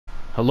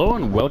Hello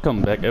and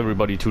welcome back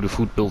everybody to the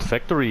Foodbuild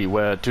factory,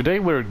 where today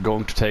we're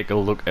going to take a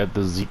look at the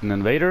Zetan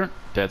Invader.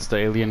 That's the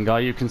alien guy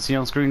you can see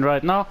on screen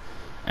right now.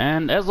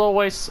 And as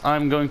always,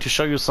 I'm going to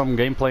show you some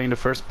gameplay in the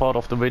first part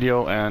of the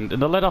video, and in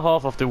the latter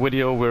half of the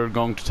video we're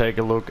going to take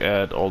a look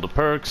at all the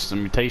perks, the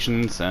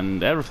mutations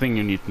and everything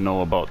you need to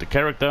know about the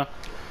character.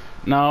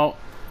 Now,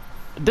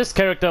 this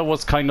character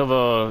was kind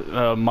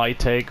of my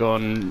take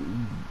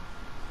on,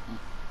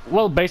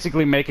 well,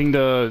 basically making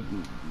the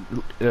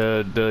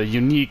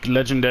unique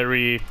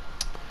legendary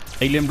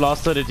alien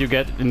blaster that you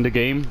get in the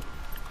game,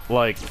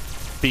 like,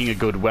 being a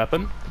good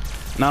weapon.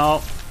 Now,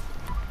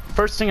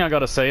 first thing I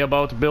gotta say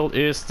about the build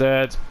is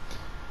that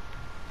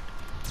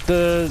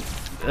the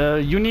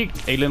unique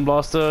alien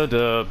blaster,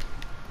 the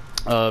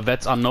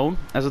That's Unknown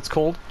as it's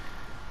called,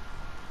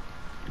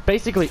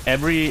 basically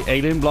every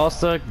alien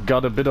blaster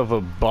got a bit of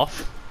a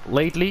buff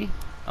lately.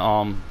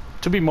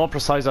 To be more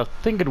precise, I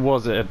think it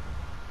was at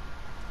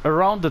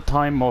around the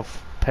time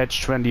of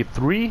patch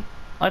 23,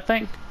 I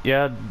think.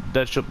 Yeah,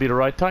 that should be the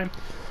right time.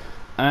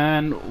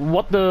 And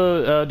what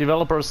the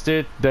developers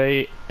did,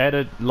 they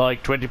added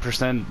like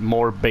 20%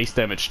 more base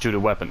damage to the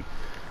weapon,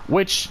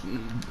 which,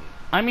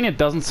 I mean, it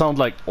doesn't sound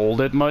like all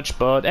that much,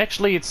 but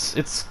actually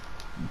it's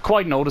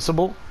quite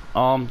noticeable.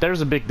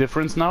 There's a big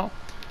difference now,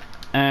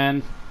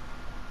 and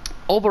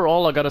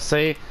overall I gotta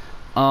say,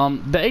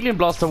 the alien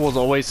blaster was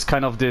always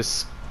kind of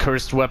this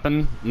cursed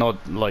weapon, not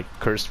like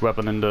cursed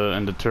weapon in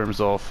the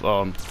terms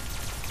of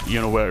you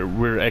know, where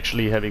we're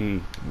actually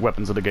having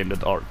weapons in the game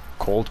that are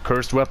called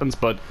cursed weapons,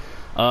 but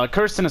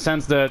cursed in a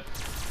sense that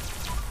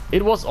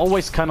it was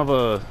always kind of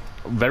a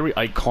very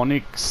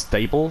iconic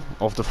staple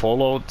of the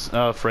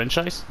Fallout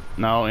franchise.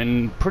 Now,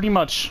 in pretty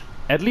much,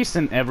 at least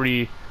in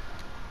every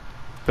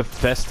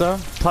Bethesda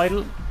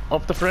title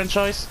of the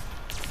franchise,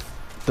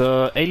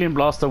 the alien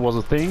blaster was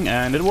a thing,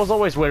 and it was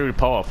always very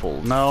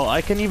powerful. Now,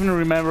 I can even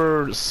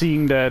remember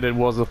seeing that it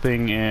was a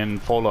thing in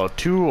Fallout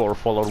 2 or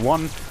Fallout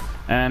 1,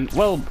 and,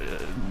 well,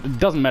 it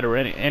doesn't matter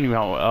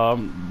anyhow.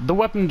 The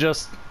weapon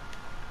just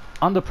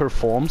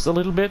underperforms a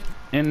little bit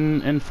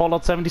in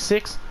Fallout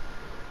 76,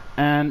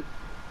 and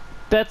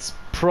that's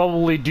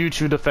probably due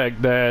to the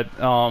fact that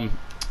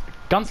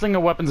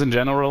gunslinger weapons in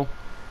general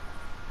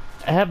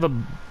have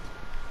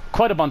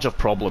quite a bunch of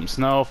problems.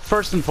 Now,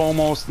 first and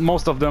foremost,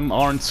 most of them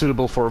aren't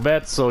suitable for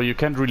vets, so you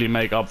can't really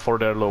make up for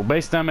their low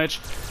base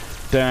damage.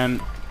 Then,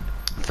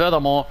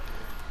 furthermore,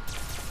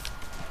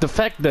 the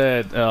fact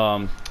that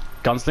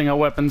gunslinger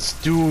weapons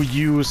do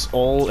use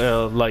all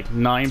like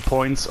 9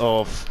 points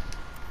of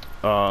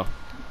 9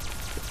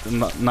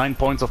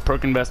 points of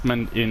perk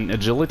investment in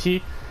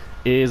agility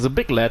is a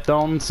big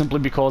letdown, simply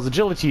because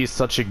agility is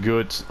such a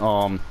good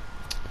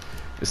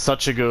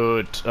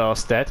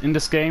stat in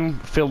this game,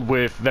 filled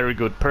with very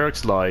good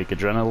perks like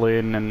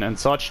adrenaline and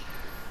such,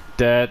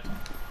 that,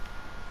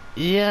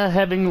 yeah,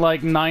 having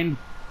like 9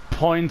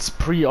 points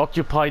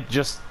preoccupied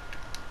just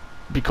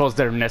because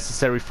they're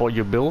necessary for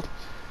your build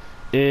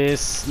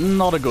is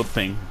not a good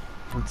thing,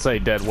 let's say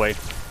it that way.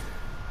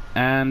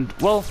 And,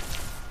 well,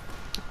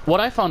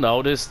 what I found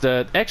out is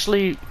that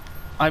actually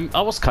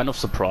I was kind of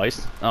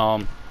surprised.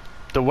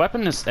 The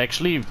weapon is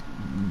actually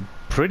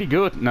pretty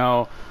good.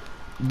 Now,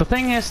 the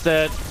thing is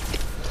that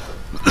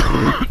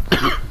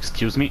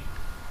excuse me,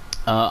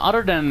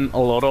 other than a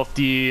lot of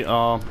the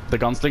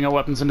gunslinger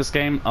weapons in this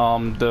game,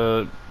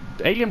 the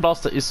alien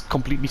blaster is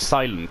completely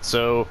silent,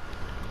 so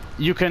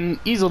you can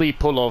easily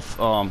pull off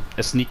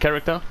a sneak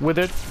character with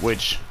it,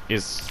 which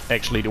is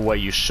actually the way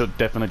you should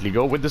definitely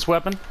go with this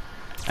weapon.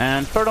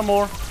 And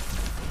furthermore,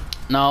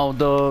 now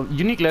the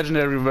unique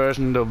legendary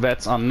version, the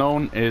That's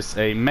Unknown, is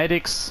a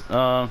medic's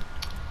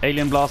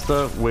alien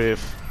blaster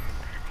with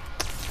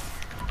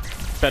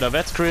better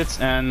VETS crits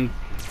and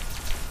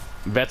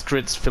VETS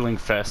crits filling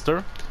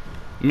faster,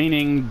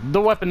 meaning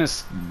the weapon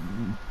is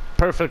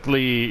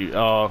perfectly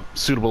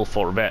suitable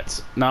for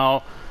VETS.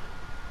 Now,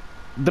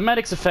 the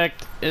medic's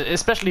effect,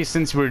 especially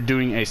since we're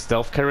doing a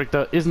stealth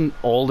character, isn't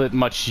all that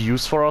much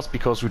use for us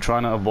because we're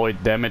trying to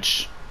avoid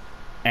damage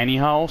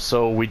anyhow,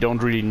 so we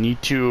don't really need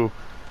to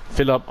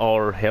fill up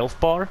our health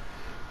bar.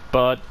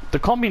 But the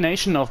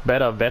combination of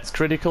better VETS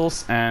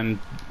criticals and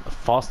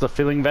faster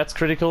filling VETS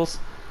criticals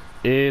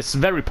is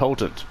very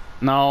potent.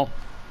 Now,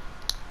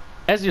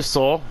 as you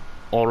saw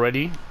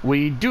already,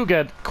 we do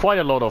get quite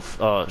a lot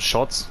of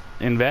shots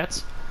in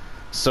VETS,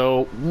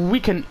 so we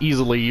can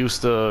easily use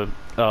the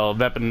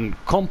weapon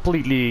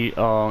completely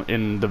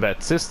in the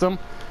VET system.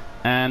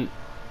 And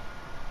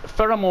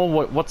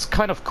furthermore, what's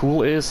kind of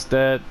cool is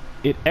that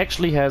it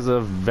actually has a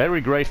very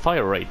great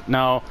fire rate.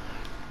 Now,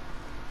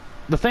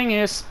 the thing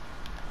is,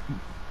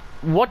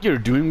 what you're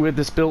doing with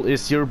this build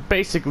is you're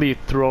basically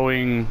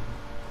throwing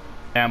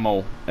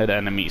ammo at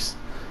enemies.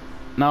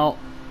 Now,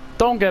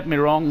 don't get me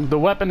wrong, the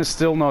weapon is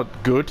still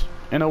not good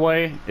in a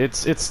way.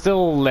 It's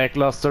still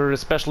lackluster,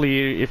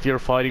 especially if you're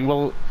fighting,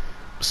 well,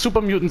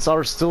 super mutants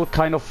are still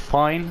kind of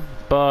fine,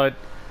 but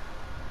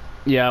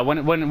yeah,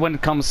 when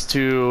it comes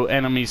to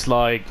enemies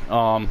like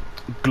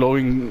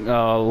glowing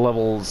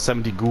level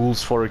 70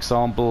 ghouls, for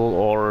example,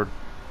 or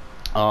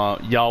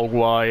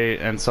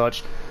Yaoguai and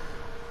such,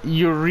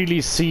 you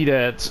really see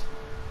that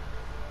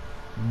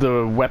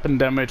the weapon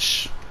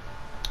damage,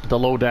 the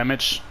low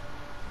damage,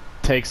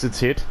 takes its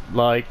hit.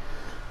 Like,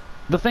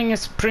 the thing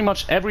is, pretty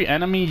much every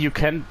enemy you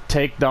can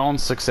take down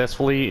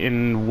successfully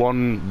in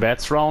one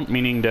VATS round,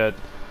 meaning that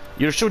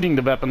you're shooting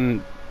the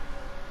weapon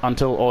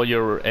until all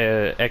your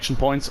action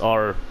points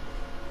are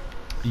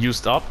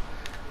used up,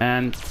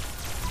 and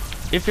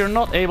if you're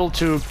not able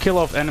to kill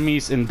off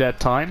enemies in that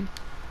time,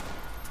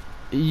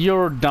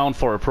 you're down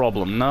for a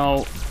problem.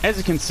 Now, as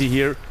you can see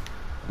here,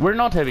 we're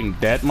not having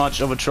that much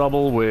of a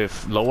trouble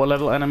with lower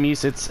level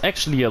enemies. It's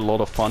actually a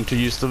lot of fun to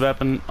use the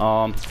weapon.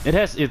 It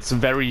has its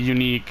very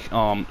unique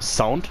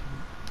sound.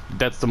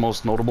 That's the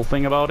most notable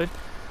thing about it.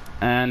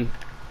 And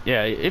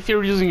yeah, if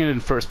you're using it in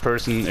first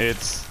person,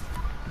 it's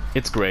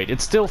great. It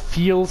still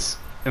feels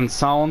and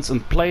sounds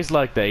and plays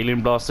like the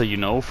Alien Blaster you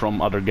know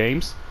from other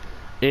games.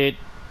 It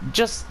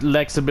just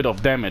lacks a bit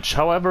of damage.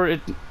 However,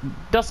 it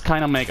does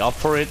kind of make up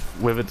for it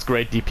with its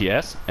great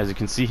DPS. As you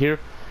can see here,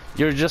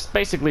 you're just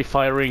basically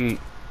firing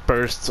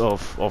bursts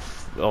of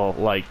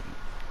like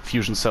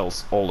fusion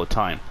cells all the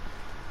time.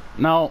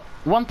 Now,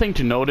 one thing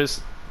to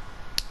notice,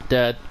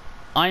 that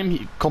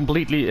I'm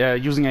completely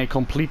using a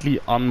completely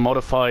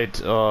unmodified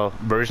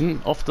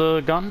version of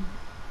the gun,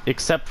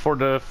 except for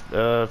the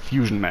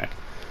fusion mag.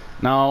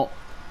 Now,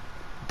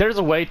 there's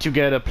a way to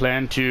get a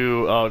plan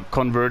to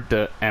convert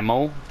the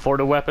ammo for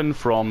the weapon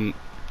from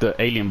the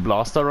Alien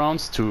Blaster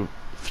rounds to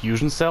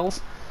fusion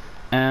cells,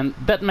 and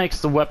that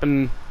makes the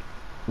weapon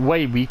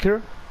way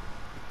weaker.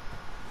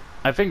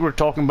 I think we're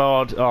talking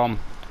about,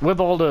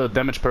 with all the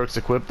damage perks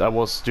equipped, I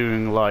was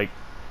doing like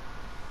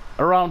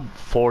around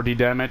 40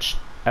 damage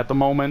at the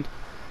moment,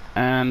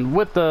 and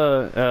with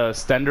the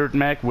standard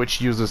mag,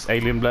 which uses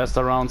Alien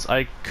Blaster rounds,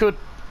 I could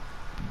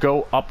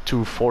go up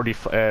to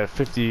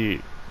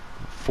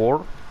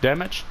 54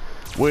 damage,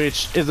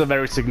 which is a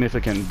very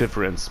significant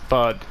difference.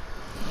 But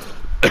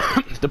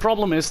the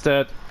problem is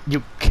that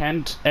you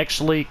can't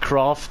actually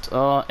craft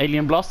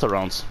Alien Blaster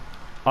rounds,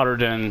 other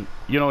than,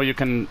 you know, you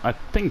can, I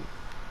think,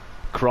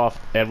 craft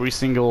every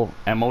single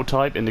ammo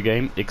type in the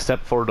game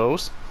except for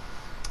those,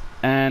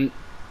 and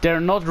they're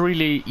not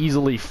really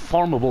easily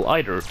farmable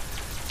either.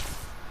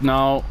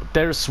 Now,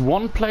 there's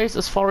one place,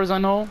 as far as I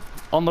know,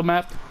 on the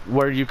map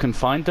where you can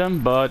find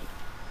them, but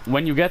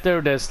when you get there,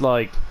 there's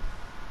like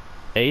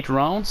 8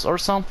 rounds or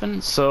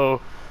something,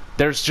 so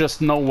there's just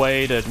no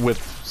way that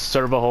with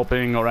server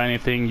hopping or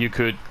anything you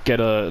could get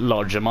a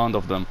large amount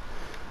of them.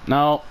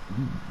 Now,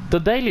 the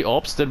daily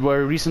ops that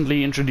were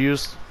recently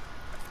introduced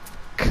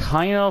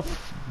kind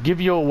of give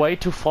you a way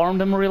to farm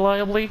them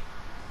reliably,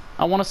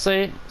 I want to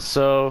say.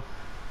 So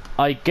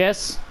I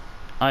guess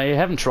I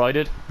haven't tried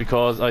it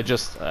because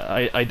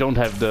I don't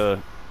have the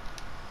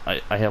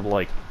I have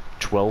like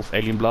 12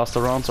 Alien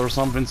Blaster rounds or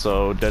something,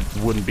 so that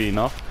wouldn't be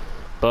enough.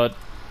 But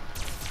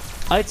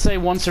I'd say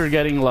once you're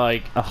getting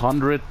like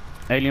 100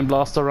 Alien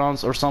Blaster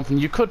rounds or something,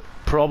 you could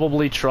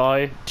probably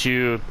try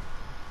to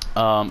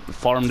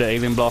farm the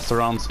Alien Blaster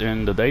rounds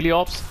in the daily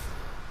ops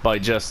by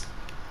just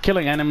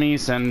killing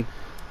enemies and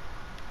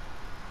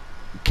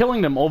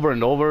killing them over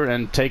and over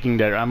and taking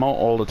their ammo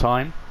all the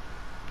time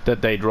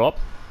that they drop.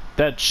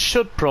 That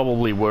should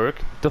probably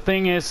work. The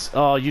thing is,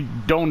 you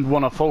don't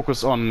want to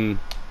focus on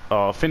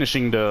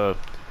finishing the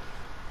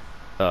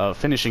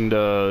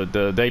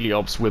daily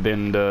ops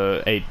within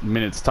the 8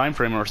 minutes time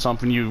frame or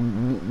something. You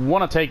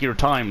want to take your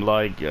time,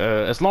 like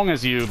as long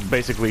as you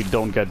basically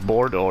don't get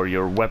bored or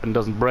your weapon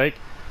doesn't break,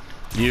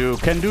 you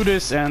can do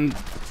this. And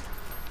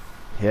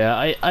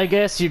yeah, I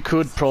guess you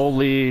could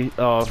probably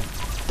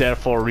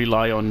therefore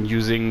rely on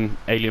using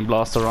Alien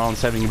Blaster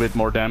rounds, having a bit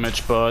more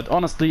damage, but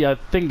honestly I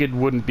think it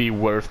wouldn't be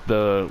worth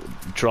the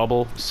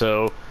trouble,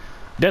 so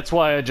that's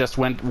why I just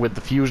went with the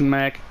fusion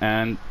mag,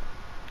 and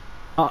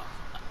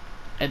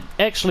it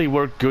actually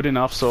worked good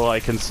enough so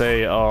I can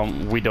say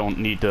we don't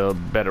need the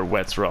better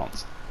VATS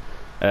rounds,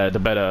 the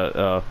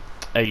better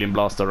Alien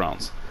Blaster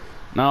rounds.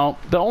 Now,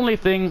 the only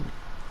thing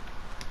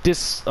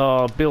this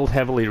build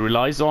heavily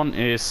relies on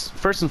is,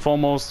 first and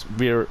foremost,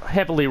 we're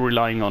heavily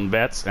relying on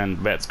VATS and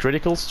VATS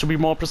criticals, to be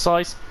more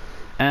precise.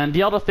 And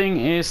the other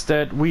thing is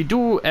that we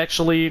do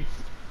actually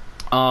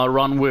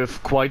run with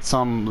quite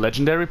some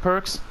legendary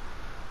perks,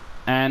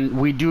 and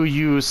we do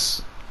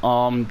use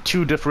 2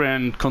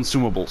 different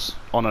consumables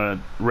on a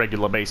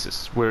regular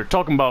basis. We're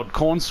talking about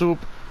corn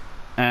soup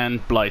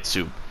and blight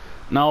soup.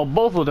 Now,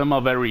 both of them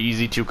are very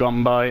easy to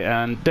come by,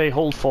 and they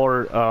hold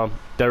for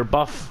their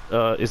buff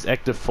is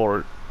active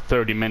for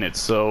 30 minutes,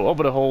 so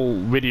over the whole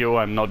video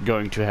I'm not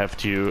going to have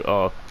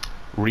to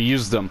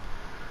reuse them.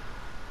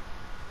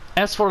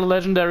 As for the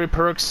legendary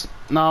perks,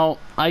 now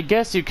I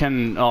guess you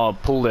can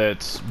pull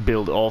that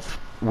build off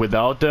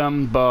without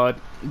them, but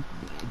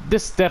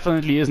this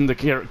definitely isn't the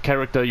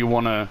character you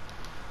want to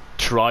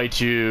try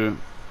to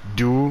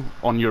do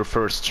on your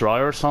first try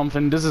or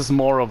something. This is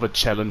more of a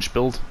challenge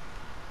build,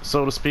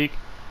 so to speak.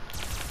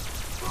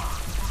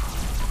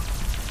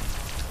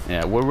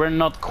 Yeah, we're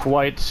not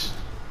quite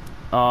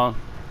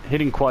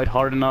hitting quite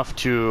hard enough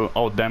to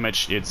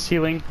out-damage its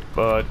healing,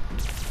 but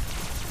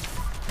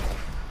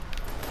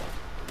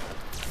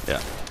yeah.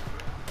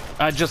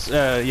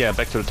 Yeah,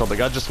 back to the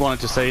topic. I just wanted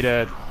to say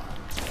that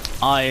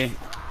I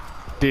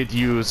did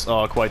use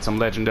quite some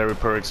legendary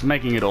perks,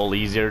 making it all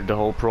easier, the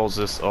whole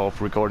process of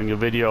recording a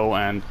video,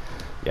 and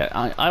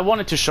yeah, I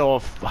wanted to show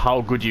off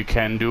how good you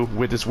can do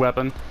with this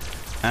weapon.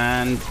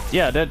 And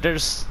yeah,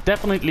 there's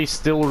definitely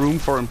still room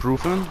for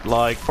improvement.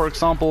 Like, for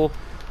example,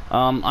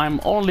 I'm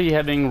only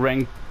having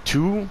rank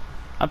 2,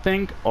 I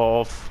think,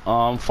 of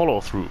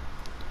follow-through.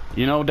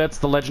 You know, that's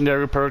the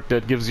legendary perk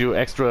that gives you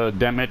extra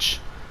damage,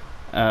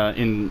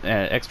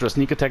 extra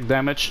sneak attack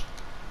damage.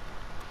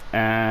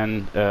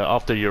 And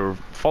after your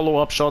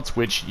follow-up shots,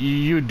 which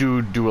you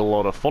do a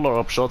lot of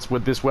follow-up shots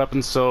with this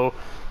weapon, so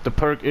the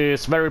perk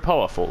is very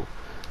powerful.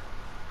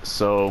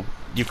 So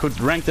you could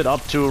rank it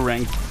up to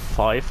rank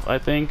 5, I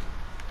think,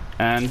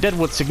 and that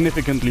would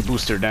significantly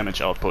boost your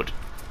damage output.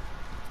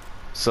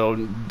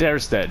 So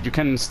there's that. You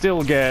can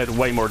still get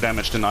way more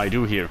damage than I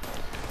do here.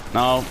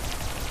 Now,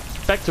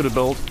 back to the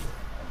build.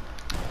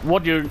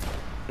 What you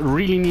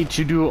really need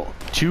to do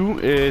too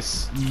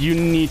is you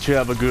need to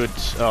have a good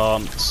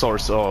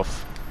source of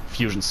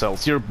fusion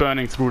cells. You're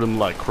burning through them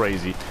like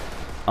crazy.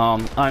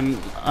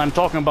 I'm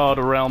talking about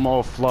a realm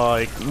of,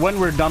 like, when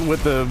we're done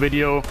with the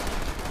video,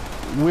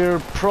 we're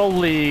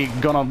probably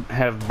gonna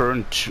have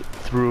burned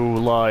through,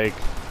 like,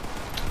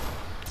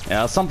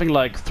 yeah, something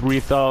like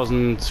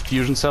 3,000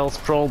 fusion cells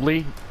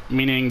probably,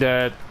 meaning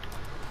that,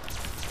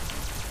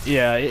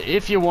 yeah,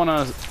 if you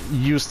wanna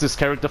use this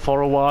character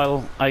for a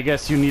while, I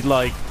guess you need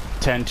like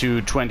 10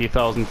 to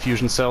 20,000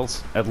 fusion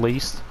cells at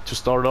least to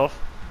start off,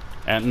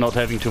 and not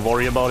having to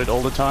worry about it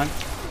all the time.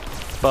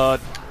 But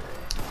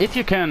if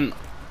you can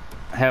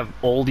have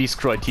all these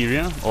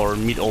criteria, or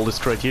meet all these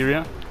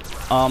criteria,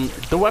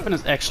 the weapon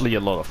is actually a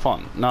lot of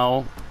fun.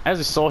 Now, as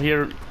you saw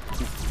here,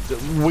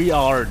 we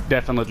are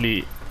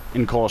definitely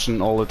in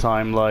caution all the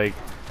time. Like,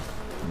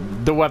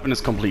 the weapon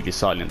is completely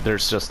silent.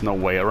 There's just no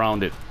way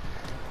around it.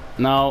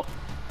 Now,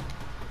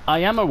 I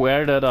am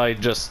aware that I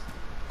just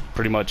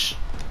pretty much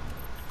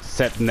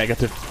said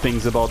negative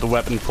things about the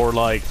weapon for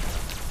like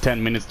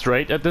 10 minutes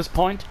straight at this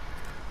point,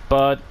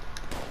 but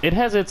it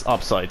has its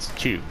upsides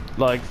too.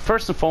 Like,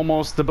 first and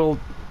foremost, the build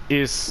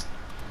is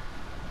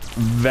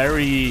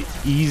very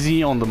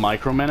easy on the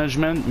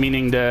micromanagement,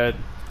 meaning that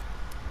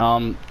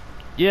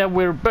yeah,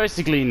 we're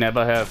basically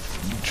never have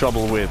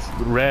trouble with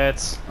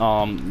reds.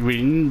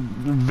 We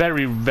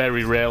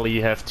very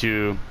rarely have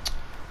to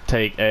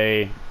take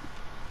a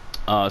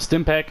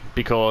stim pack,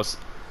 because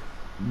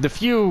the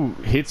few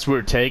hits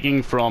we're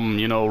taking from,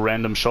 you know,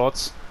 random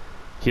shots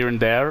here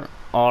and there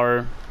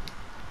are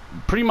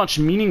pretty much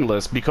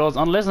meaningless, because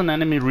unless an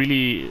enemy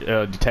really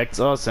detects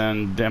us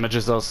and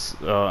damages us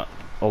a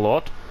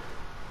lot,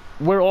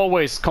 we're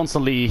always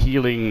constantly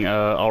healing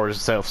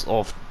ourselves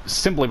off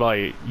simply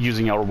by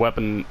using our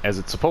weapon as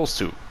it's supposed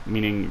to,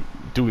 meaning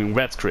doing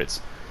wet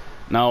crits.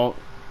 Now,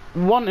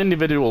 one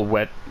individual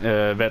wet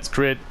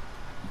crit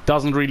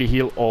doesn't really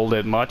heal all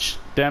that much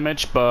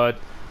damage, but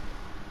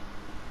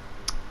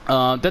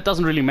that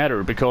doesn't really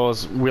matter,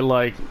 because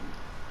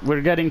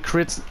we're getting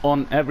crits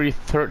on every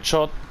third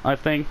shot, I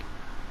think.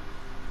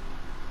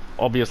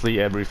 Obviously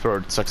every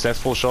third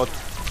successful shot,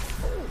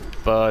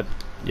 but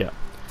yeah.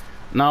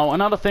 Now,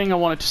 another thing I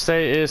wanted to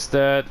say is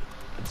that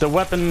the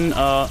weapon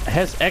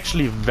has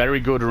actually very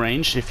good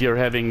range if you're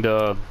having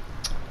the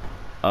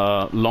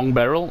long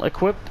barrel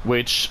equipped,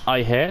 which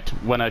I had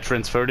when I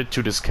transferred it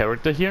to this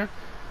character here.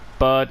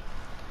 But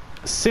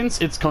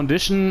since its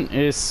condition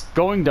is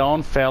going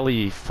down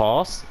fairly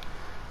fast,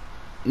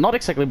 not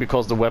exactly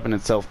because the weapon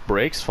itself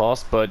breaks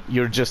fast, but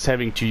you're just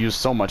having to use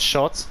so much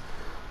shots,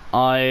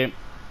 I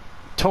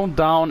toned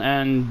down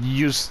and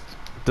used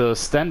the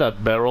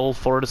standard barrel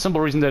for the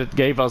simple reason that it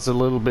gave us a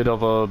little bit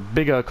of a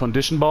bigger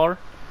condition bar,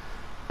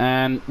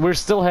 and we're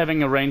still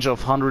having a range of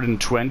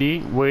 120,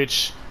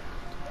 which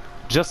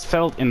just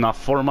felt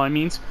enough for my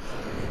means.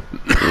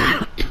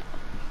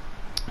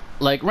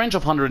 Like, range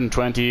of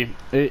 120,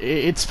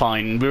 it's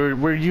fine.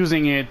 We're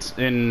using it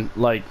in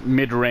like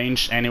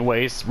mid-range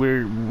anyways.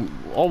 We're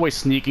always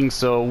sneaking,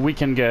 so we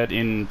can get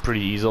in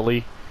pretty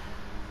easily,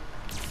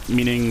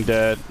 meaning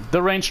that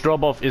the range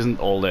drop-off isn't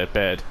all that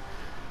bad.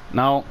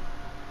 Now,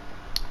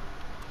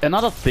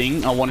 another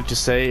thing I wanted to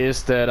say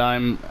is that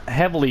I'm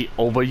heavily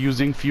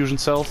overusing fusion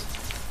cells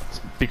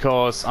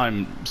because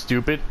I'm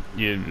stupid.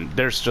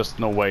 There's just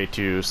no way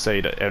to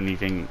say that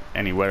anything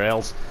anywhere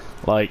else.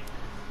 Like,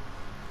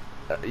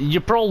 you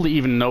probably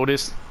even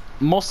noticed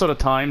most of the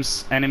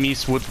times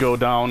enemies would go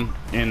down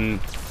in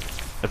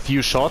a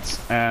few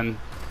shots, and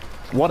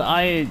what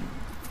I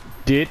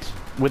did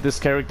with this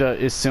character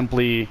is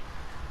simply,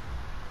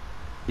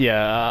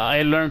 yeah,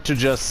 I learned to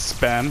just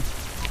spam.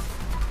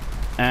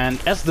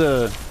 And as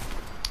the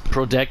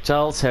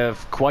projectiles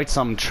have quite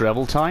some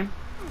travel time,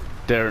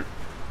 they're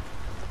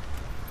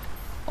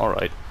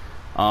alright.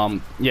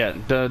 Yeah,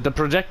 the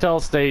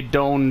projectiles, they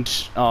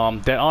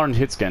aren't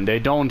hit scan. They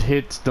don't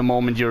hit the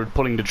moment you're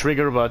pulling the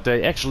trigger, but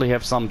they actually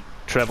have some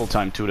travel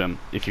time to them,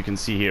 if you can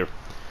see here.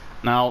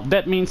 Now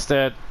that means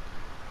that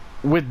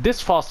with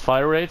this fast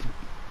fire rate,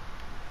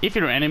 if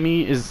your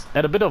enemy is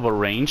at a bit of a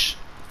range,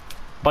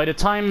 by the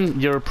time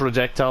your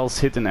projectiles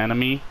hit an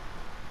enemy,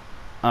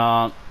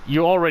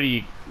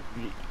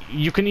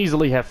 you can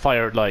easily have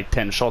fired like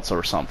 10 shots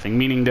or something,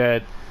 meaning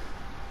that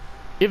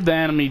if the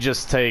enemy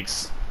just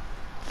takes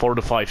 4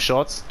 to 5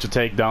 shots to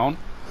take down,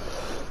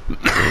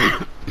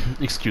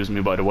 excuse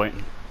me by the way,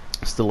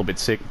 still a bit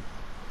sick,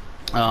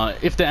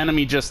 if the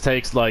enemy just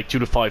takes like 2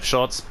 to 5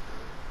 shots,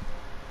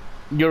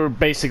 you're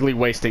basically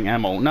wasting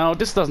ammo. Now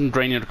this doesn't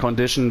drain your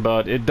condition,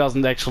 but it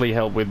doesn't actually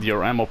help with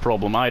your ammo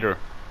problem either.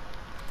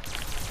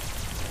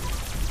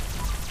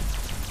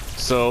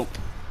 So,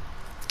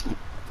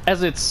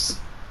 as it's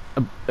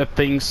a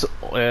thing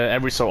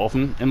every so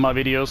often in my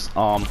videos,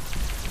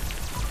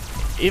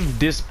 if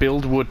this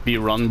build would be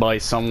run by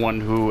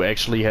someone who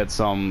actually had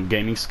some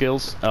gaming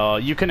skills,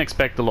 you can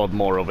expect a lot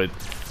more of it.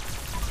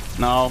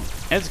 Now,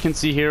 as you can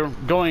see here,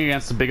 going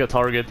against a bigger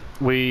target,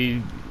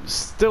 we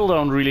still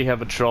don't really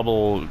have a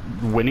trouble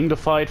winning the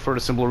fight for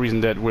the simple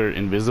reason that we're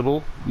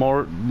invisible,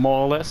 more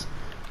or less.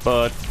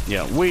 But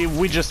yeah,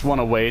 we just want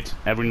to wait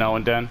every now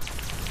and then.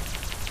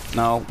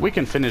 Now, we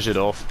can finish it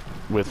off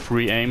with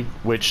free aim,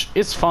 which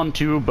is fun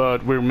too,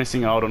 but we're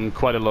missing out on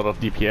quite a lot of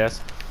DPS.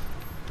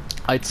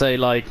 I'd say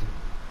like,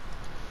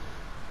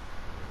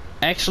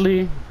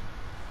 actually,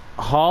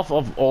 half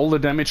of all the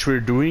damage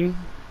we're doing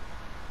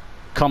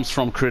comes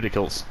from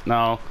criticals.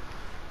 Now,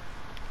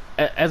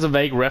 as a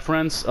vague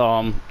reference,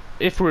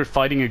 if we're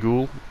fighting a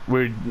ghoul,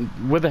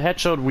 with a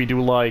headshot we do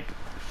like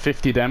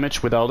 50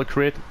 damage without a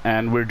crit,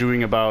 and we're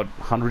doing about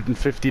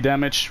 150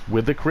 damage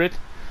with a crit.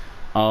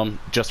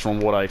 Just from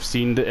what I've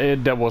seen,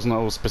 there was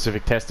no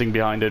specific testing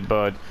behind it,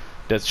 but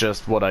that's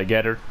just what I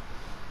gathered.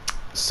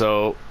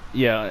 So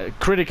yeah,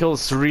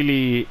 criticals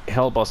really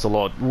help us a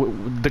lot.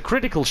 The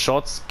critical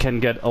shots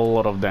can get a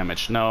lot of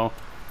damage. Now,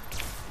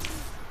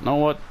 you know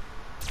what?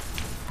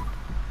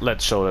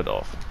 Let's show that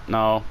off.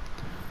 Now,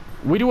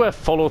 we do have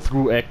follow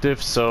through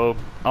active, so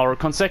our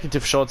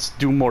consecutive shots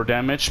do more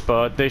damage,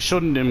 but they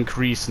shouldn't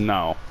increase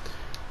now.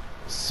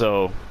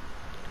 So,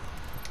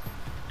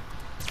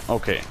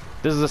 okay.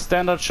 This is a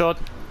standard shot,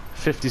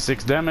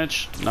 56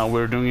 damage. Now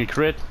we're doing a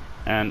crit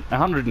and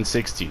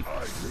 116.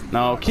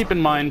 Now keep in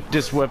mind,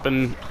 this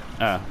weapon,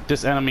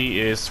 this enemy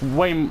is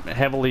way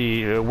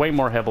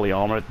more heavily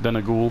armored than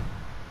a ghoul,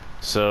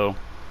 so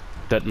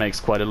that makes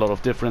quite a lot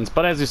of difference.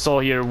 But as you saw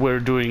here, we're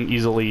doing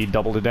easily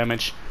double the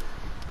damage.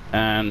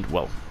 And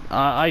well,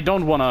 I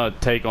don't want to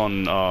take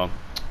on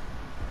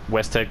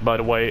Westtech, by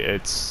the way.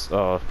 It's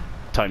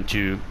time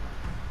to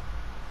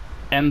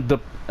end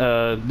the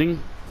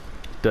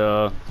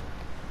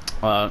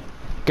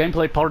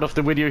gameplay part of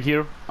the video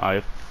here.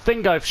 I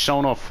think I've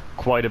shown off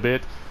quite a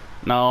bit.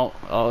 Now,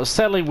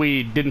 sadly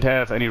we didn't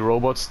have any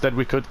robots that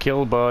we could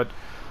kill, but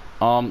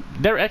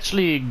they're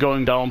actually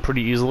going down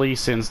pretty easily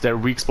since their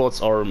weak spots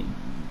are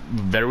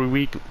very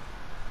weak.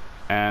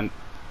 And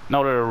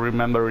now that I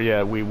remember,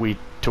 yeah, we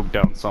took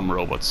down some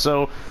robots.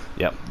 So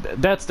yeah,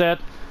 that's that.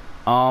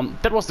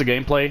 That was the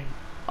gameplay.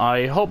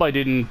 I hope I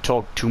didn't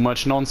talk too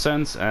much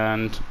nonsense,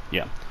 and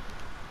yeah,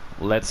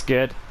 let's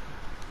get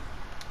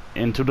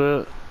into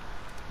the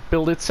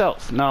build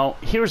itself. Now,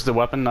 here's the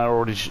weapon I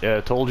already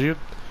told you.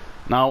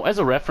 Now, as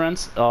a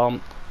reference,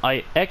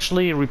 I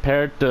actually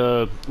repaired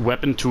the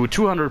weapon to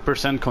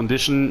 200%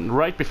 condition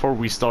right before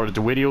we started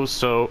the video.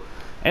 So,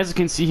 as you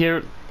can see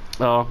here,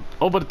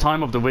 over the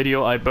time of the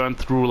video, I burned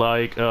through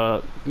like,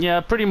 yeah,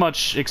 pretty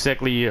much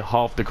exactly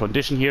half the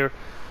condition here.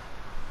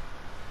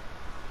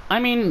 I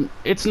mean,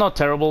 it's not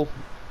terrible,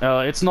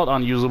 it's not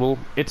unusable,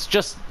 it's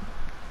just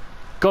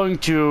going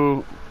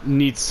to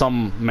need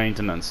some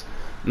maintenance.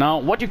 Now,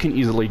 what you can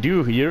easily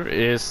do here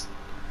is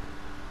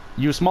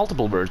use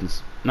multiple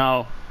versions.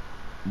 Now,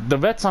 the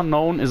Vets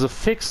Unknown is a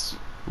fixed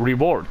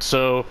reward,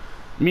 so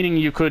meaning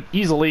you could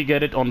easily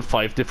get it on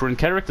 5 different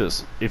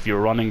characters if you're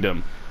running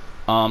them.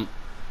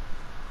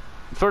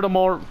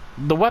 Furthermore,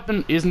 the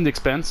weapon isn't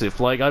expensive.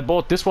 Like, I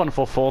bought this one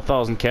for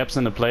 4,000 caps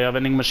in the player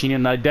vending machine,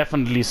 and I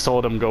definitely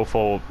saw them go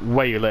for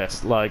way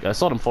less. Like, I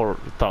saw them for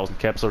 1,000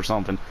 caps or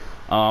something.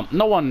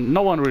 No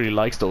one really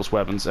likes those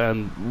weapons,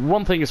 and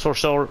one thing is for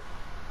sure,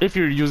 if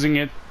you're using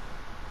it,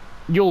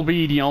 you'll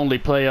be the only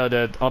player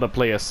that other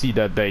players see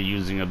that they're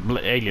using an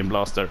alien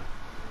blaster.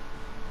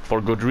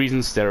 For good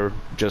reasons, they're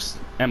just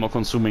ammo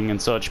consuming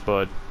and such,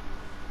 but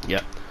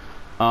yeah.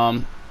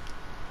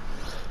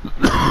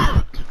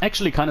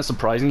 Actually kind of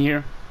surprising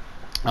here,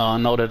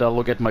 now that I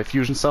look at my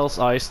fusion cells.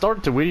 I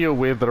started the video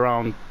with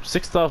around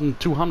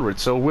 6,200,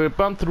 so we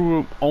burned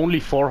through only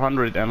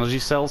 400 energy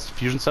cells,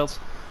 fusion cells,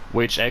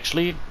 which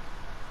actually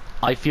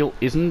I feel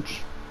isn't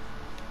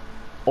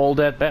all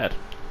that bad.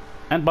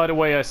 And by the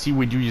way, I see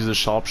we do use a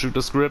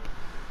sharpshooter's grip.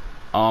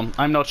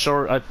 I'm not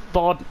sure, I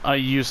thought I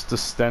used the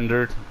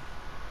standard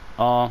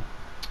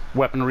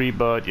weaponry,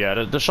 but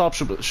yeah, the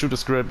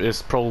sharpshooter's grip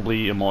is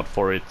probably a mod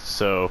for it,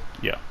 so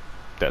yeah,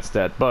 that's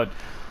that. But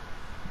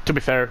to be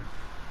fair,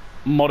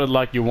 mod it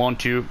like you want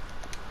to.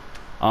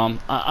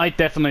 I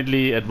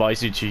definitely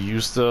advise you to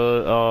use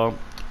the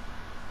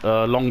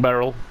long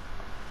barrel.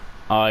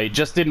 I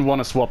just didn't want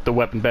to swap the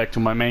weapon back to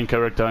my main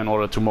character in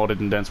order to mod it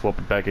and then swap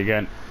it back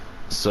again.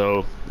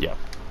 So yeah,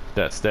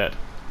 that's that.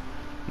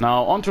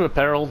 Now onto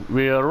apparel.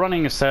 We are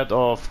running a set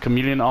of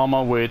chameleon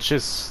armor, which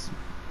is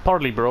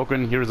partly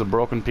broken. Here's a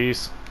broken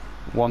piece,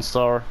 1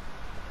 star,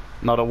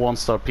 another 1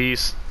 star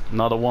piece,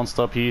 another 1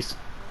 star piece.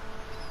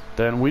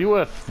 Then we do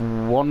have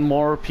 1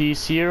 more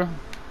piece here,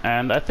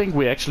 and I think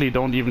we actually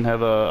don't even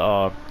have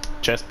a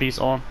chest piece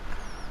on.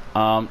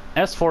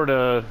 As for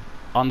the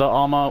under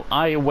armor,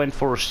 I went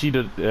for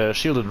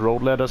shielded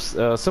road ladders,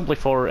 simply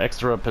for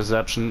extra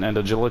perception and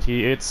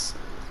agility. It's,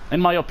 in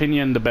my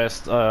opinion, the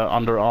best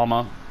under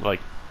armor, like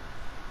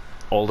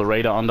all the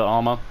Raider under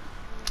armor,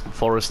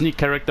 for a sneak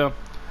character.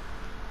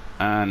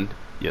 And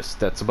yes,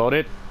 that's about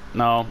it.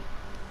 Now,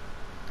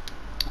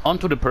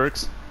 onto the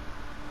perks.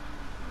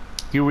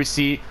 Here we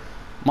see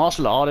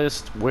Martial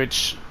Artist,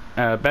 which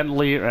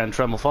Bandolier and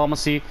Tremble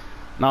Pharmacy.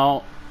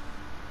 Now,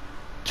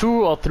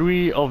 2 or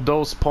 3 of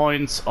those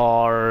points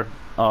are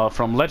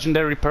from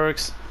legendary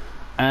perks,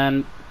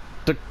 and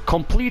the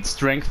complete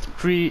strength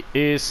tree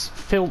is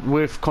filled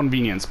with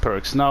convenience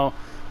perks. Now,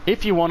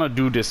 if you want to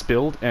do this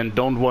build and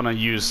don't want to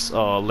use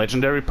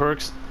legendary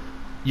perks,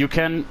 you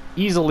can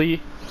easily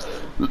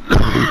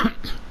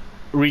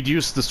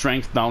reduce the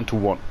strength down to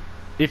 1.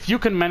 If you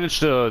can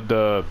manage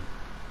the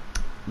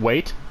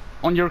weight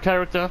on your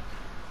character,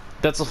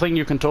 that's a thing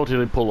you can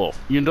totally pull off.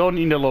 You don't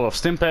need a lot of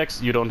stim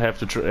packs, you don't have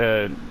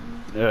to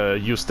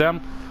use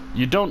them,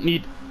 you don't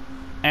need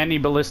any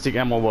ballistic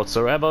ammo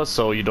whatsoever,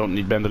 so you don't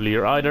need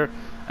Bandolier either.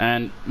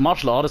 And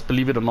Martial Artist,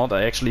 believe it or not,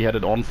 I actually had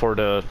it on for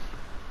the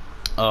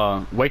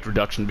weight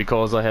reduction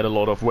because I had a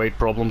lot of weight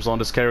problems on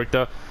this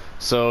character.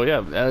 So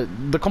yeah,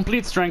 the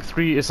complete strength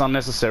 3 is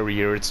unnecessary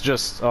here. It's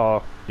just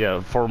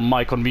yeah, for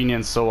my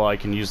convenience, so I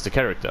can use the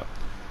character.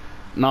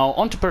 Now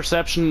onto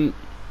perception.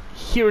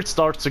 Here it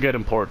starts to get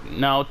important.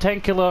 Now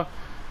Tank Killer,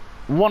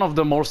 one of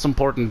the most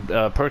important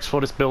perks for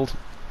this build.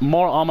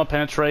 More armor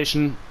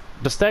penetration.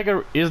 The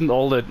stagger isn't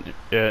all that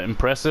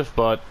impressive,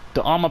 but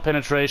the armor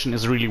penetration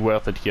is really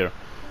worth it here.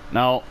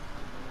 Now,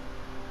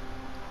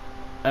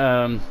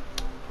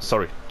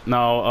 sorry.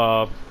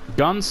 Now,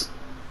 guns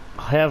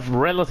have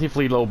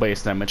relatively low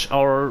base damage.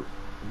 Our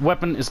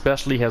weapon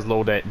especially has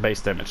low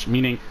base damage,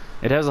 meaning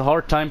it has a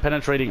hard time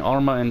penetrating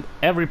armor, and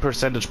every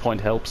percentage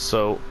point helps.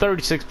 So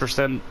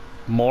 36%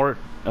 more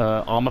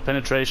armor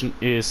penetration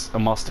is a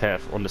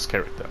must-have on this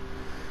character.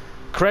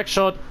 Crack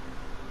shot,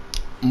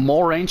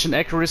 more range and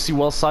accuracy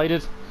while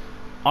sighted,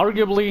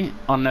 arguably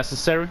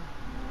unnecessary.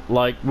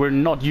 Like, we're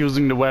not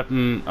using the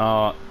weapon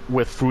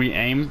with free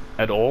aim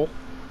at all,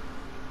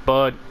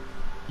 but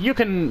you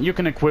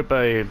can equip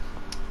a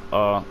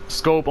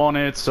scope on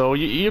it, so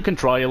you can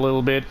try a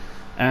little bit.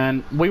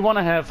 And we want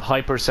to have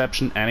high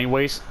perception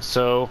anyways,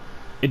 so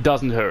it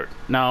doesn't hurt.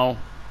 Now,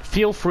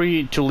 feel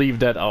free to leave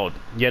that out.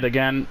 Yet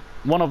again,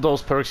 one of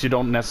those perks you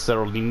don't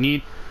necessarily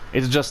need.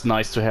 It's just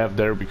nice to have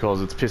there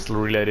because it's pistol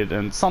related,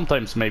 and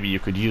sometimes maybe you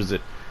could use it.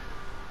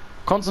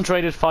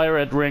 Concentrated fire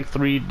at rank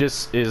 3,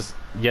 this is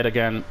yet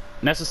again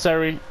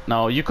necessary.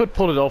 Now you could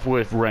pull it off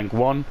with rank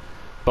 1,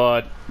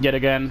 but yet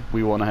again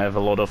we want to have a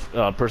lot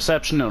of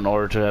perception in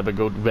order to have a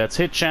good VETS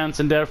hit chance,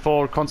 and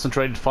therefore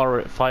concentrated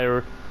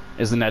fire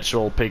is a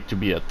natural pick to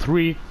be at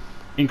 3,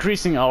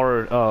 increasing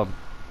our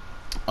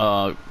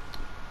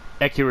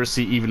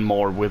accuracy even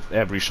more with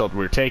every shot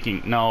we're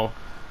taking. Now,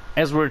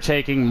 as we're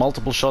taking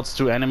multiple shots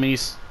to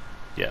enemies,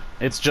 yeah,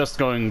 it's just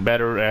going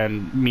better,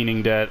 and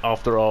meaning that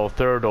after our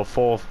 3rd or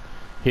 4th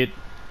hit,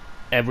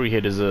 every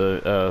hit is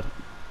a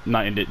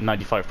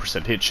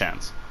 95% hit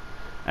chance.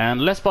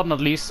 And last but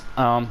not least,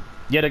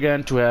 yet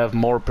again, to have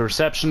more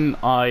perception,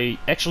 I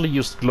actually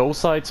used glow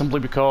sight simply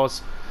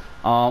because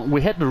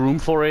we had the room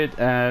for it,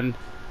 and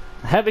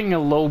having a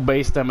low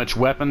base damage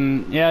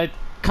weapon, yeah, it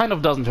kind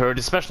of doesn't hurt,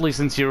 especially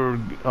since you're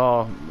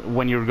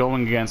when you're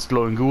going against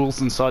glowing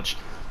ghouls and such.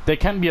 They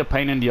can be a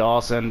pain in the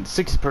ass, and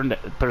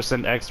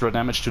 60% extra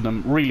damage to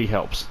them really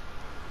helps.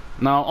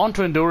 Now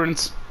onto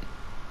endurance,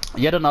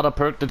 yet another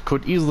perk that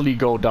could easily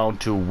go down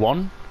to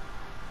 1,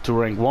 to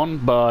rank 1,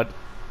 but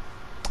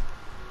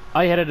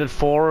I had it at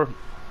 4.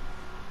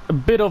 A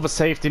bit of a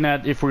safety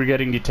net if we're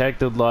getting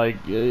detected, like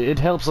it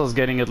helps us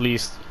getting at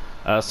least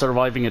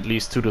surviving at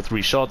least 2 to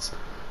 3 shots.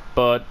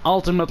 But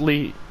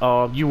ultimately,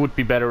 you would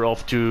be better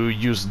off to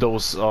use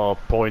those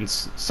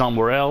points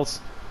somewhere else.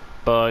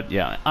 But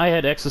yeah, I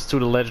had access to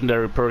the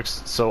legendary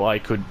perks, so I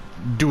could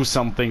do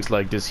some things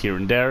like this here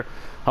and there.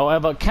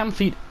 However, chem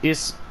feed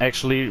is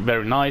actually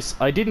very nice.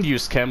 I didn't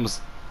use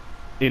chems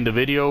in the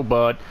video,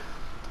 but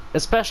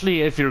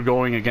especially if you're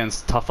going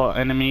against tougher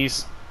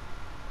enemies,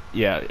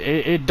 yeah,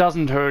 it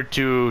doesn't hurt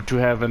to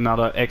have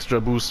another extra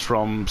boost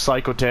from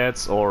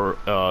Psychotats or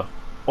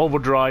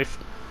Overdrive,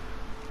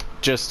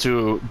 just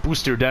to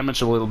boost your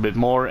damage a little bit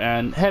more.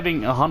 And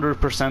having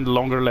 100%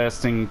 longer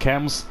lasting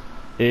chems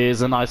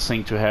is a nice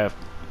thing to have.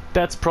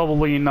 That's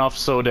probably enough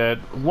so that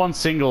one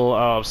single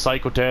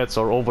Psychotats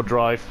or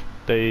Overdrive,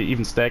 they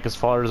even stack as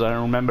far as I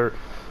remember,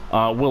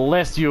 will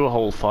last you a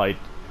whole fight.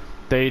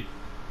 They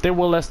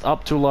will last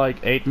up to like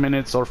 8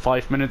 minutes or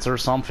 5 minutes or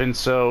something,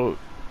 so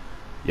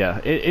yeah,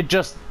 it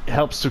just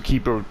helps to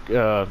keep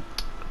your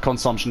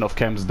consumption of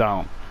chems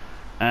down.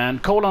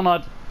 And Cola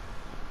Nut,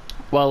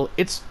 well,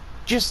 it's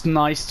just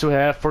nice to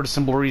have for the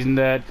simple reason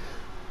that,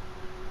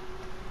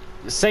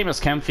 same as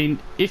Campfiend,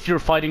 if you're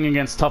fighting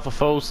against tougher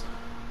foes,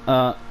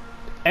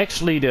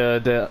 actually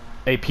the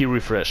AP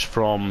refresh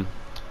from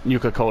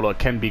Nuka-Cola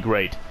can be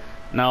great.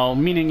 Now,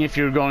 meaning if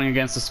you're going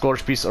against a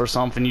Scorch Beast or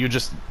something, you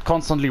just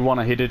constantly want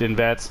to hit it in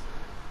VATS,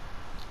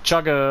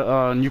 chug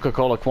a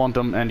Nuka-Cola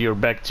Quantum, and you're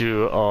back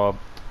to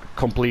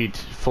complete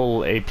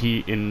full AP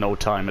in no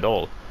time at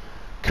all.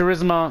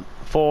 Charisma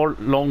 4,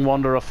 Lone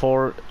Wanderer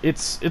 4,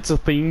 it's a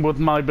theme with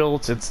my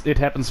builds, it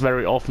happens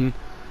very often.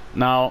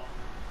 Now,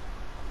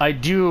 I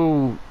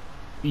do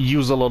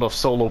use a lot of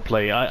solo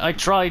play. I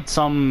tried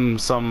some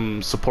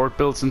support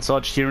builds and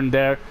such here and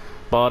there,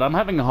 but I'm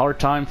having a hard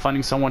time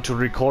finding someone to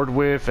record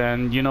with,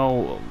 and you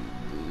know,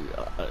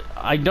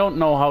 I don't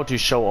know how to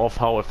show off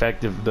how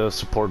effective the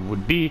support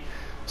would be.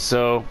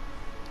 So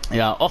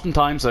yeah,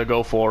 oftentimes I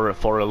go for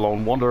a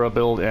Lone Wanderer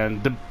build,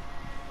 and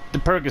the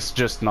perk is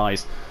just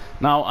nice.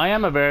 Now, I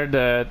am aware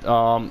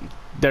that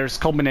there's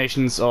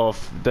combinations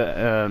of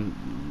the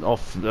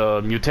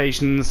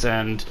mutations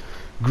and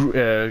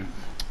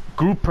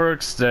group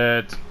perks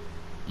that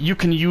you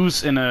can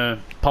use in a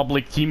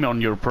public team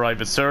on your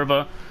private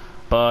server,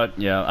 but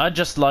yeah, I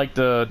just like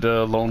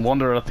the Lone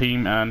Wanderer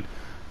theme, and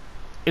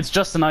it's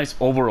just a nice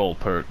overall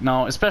perk.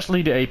 Now,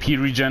 especially the AP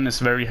regen is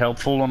very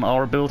helpful on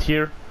our build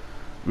here.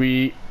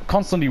 We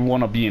constantly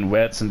want to be in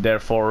wets, and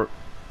therefore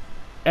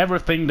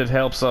everything that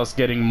helps us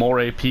getting more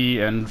AP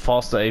and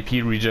faster AP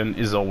regen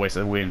is always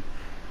a win.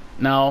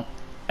 Now,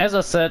 as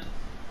I said,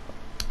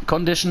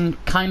 condition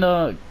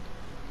kinda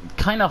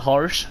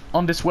harsh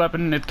on this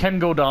weapon. It can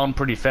go down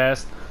pretty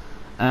fast,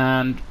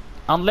 and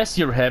unless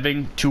you're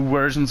having 2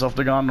 versions of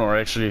the gun, or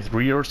actually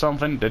 3 or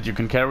something, that you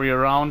can carry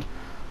around,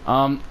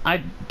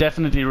 I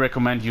definitely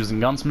recommend using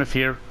Gunsmith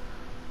here,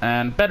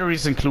 and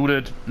batteries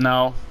included.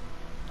 Now,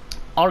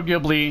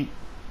 arguably,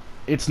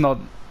 it's not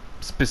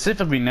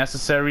specifically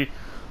necessary.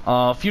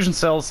 Fusion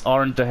cells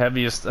aren't the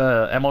heaviest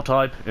ammo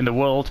type in the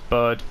world,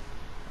 but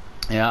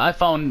yeah, I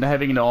found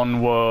having it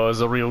on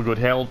was a real good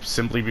help,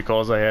 simply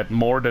because I had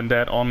more than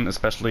that on,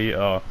 especially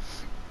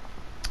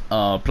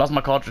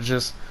plasma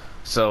cartridges.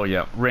 So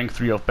yeah, rank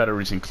 3 of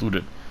batteries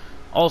included.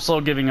 Also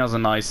giving us a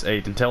nice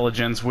 8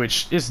 intelligence,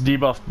 which is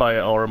debuffed by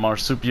our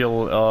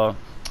marsupial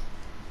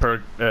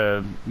perk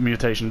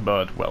mutation,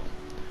 but well.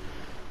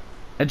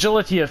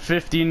 Agility at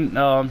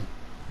 15,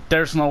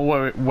 there's no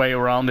way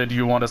around it.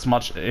 You want as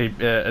much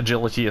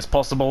agility as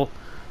possible,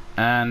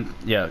 and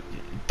yeah,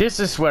 this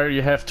is where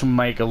you have to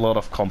make a lot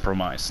of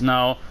compromise.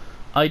 Now,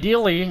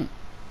 ideally,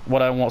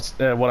 what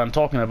I'm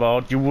talking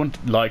about, you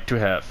would like to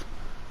have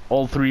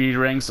all 3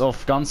 ranks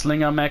of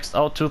Gunslinger maxed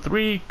out to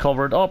 3,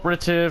 Covert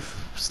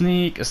Operative,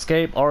 Sneak,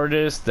 Escape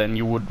Artist. Then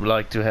you would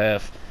like to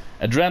have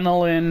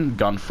Adrenaline,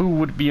 Gun Fu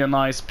would be a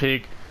nice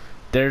pick.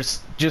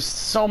 There's just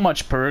so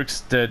much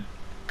perks that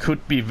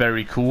could be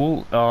very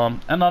cool.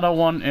 Another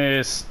one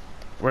is,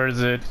 where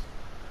is it?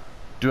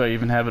 Do I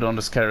even have it on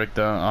this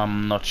character?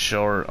 I'm not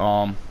sure.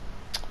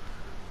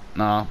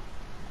 Nah,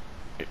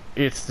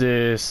 it's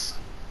this.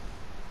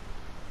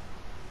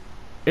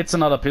 It's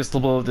another pistol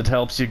build that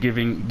helps you give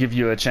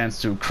you a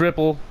chance to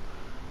cripple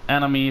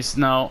enemies.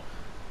 Now,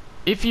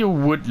 if you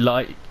would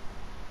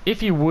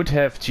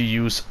have to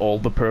use all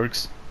the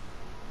perks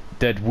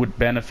that would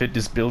benefit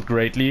this build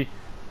greatly,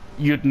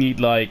 you'd need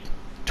like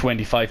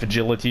 25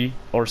 agility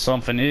or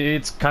something.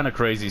 It's kind of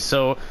crazy.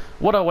 So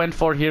what I went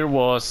for here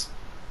was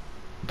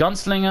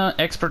Gunslinger,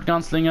 Expert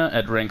Gunslinger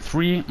at rank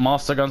 3,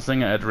 Master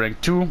Gunslinger at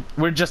rank 2.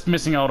 We're just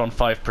missing out on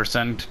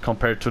 5%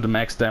 compared to the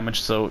max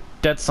damage, so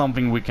that's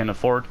something we can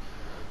afford.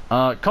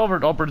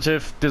 Covert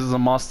Operative, this is a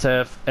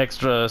must-have.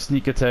 Extra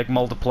sneak attack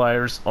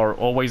multipliers are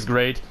always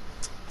great.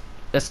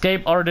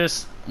 Escape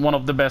Artist, one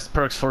of the best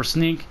perks for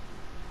sneak,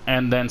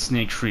 and then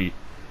Sneak 3.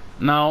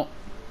 Now,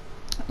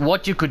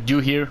 what you could do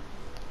here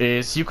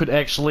is you could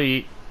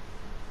actually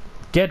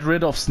get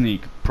rid of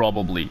Sneak,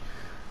 probably.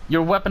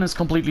 Your weapon is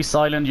completely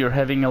silent, you're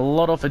having a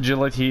lot of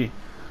agility.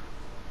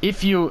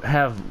 If you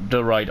have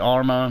the right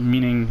armor,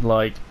 meaning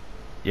like,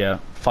 yeah,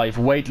 5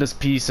 weightless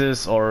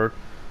pieces, or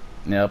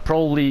yeah,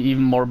 probably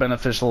even more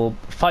beneficial,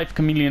 5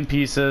 chameleon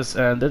pieces,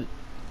 and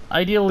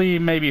ideally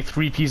maybe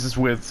 3 pieces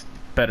with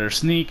better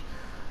sneak,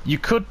 you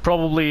could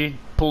probably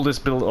pull this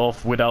build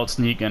off without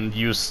sneak and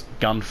use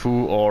Gun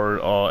Fu or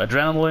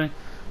Adrenaline.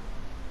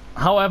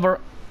 However,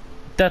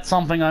 that's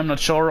something I'm not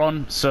sure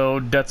on, so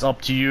that's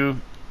up to you.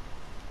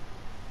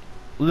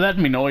 Let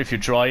me know if you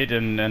try it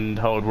and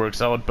how it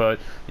works out, but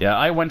yeah,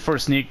 I went for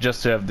sneak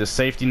just to have this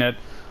safety net.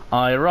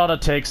 I rather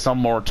take some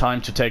more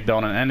time to take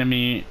down an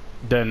enemy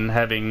than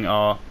having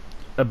a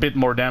bit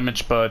more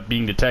damage but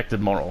being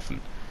detected more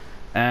often.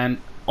 And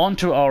on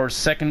to our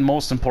second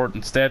most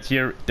important stat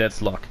here,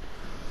 that's luck.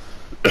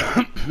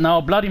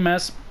 Now, Bloody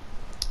Mess,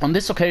 on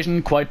this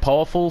occasion quite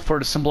powerful for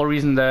the simple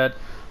reason that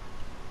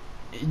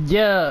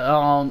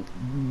Yeah,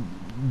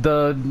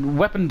 the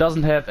weapon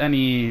doesn't have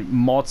any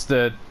mods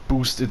that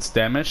boost its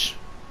damage,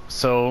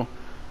 so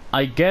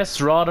I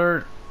guess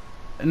rather,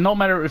 no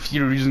matter if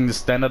you're using the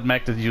standard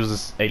mech that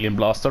uses alien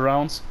blaster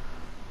rounds,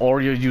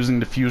 or you're using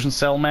the fusion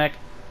cell mech,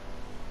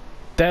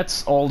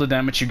 that's all the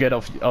damage you get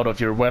out of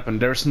your weapon.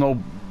 There's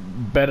no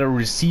better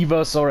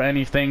receivers or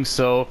anything,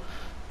 so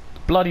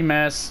Bloody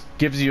Mass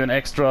gives you an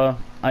extra,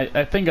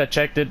 I think I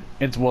checked it,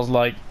 it was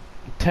like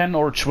 10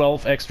 or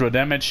 12 extra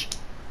damage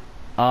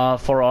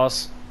for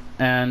us,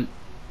 and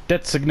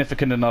that's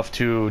significant enough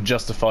to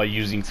justify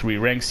using 3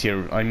 ranks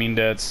here. I mean,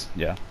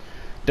 yeah,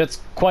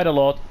 that's quite a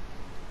lot.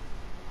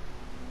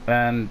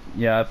 And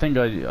yeah, I think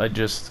I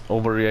just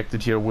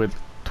overreacted here with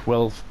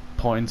 12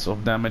 points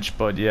of damage,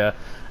 but yeah,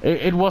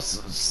 it was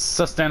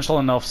substantial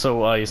enough,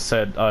 so I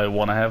said I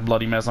want to have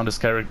Bloody Mess on this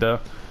character.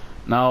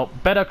 Now,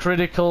 better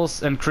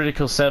criticals and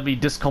critical savvy,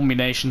 this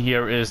combination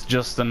here is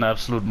just an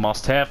absolute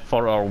must-have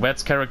for our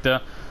Vets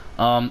character.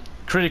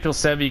 Critical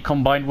savvy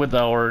combined with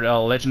our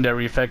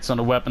legendary effects on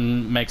the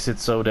weapon makes it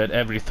so that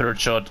every third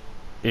shot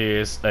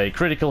is a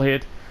critical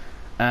hit.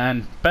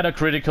 And better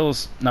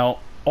criticals, now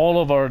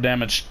all of our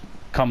damage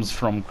comes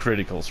from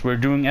criticals. We're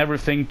doing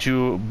everything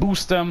to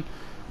boost them.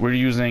 We're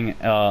using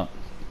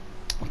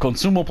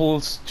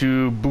consumables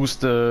to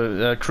boost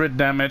the crit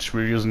damage.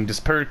 We're using this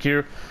perk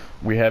here.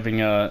 We're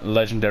having a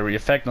legendary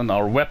effect on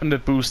our weapon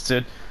that boosts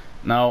it.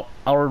 Now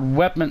our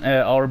weapon,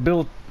 our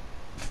build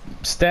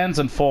stands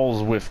and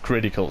falls with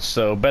criticals,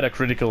 so better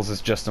criticals is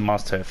just a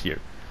must-have here.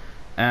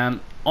 And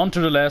on to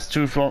the last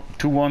two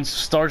ones,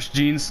 starch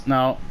genes.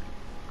 Now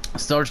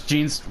starch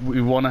genes,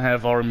 we want to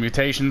have our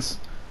mutations.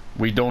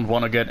 We don't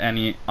want to get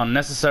any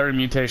unnecessary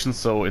mutations,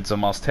 so it's a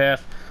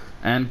must-have.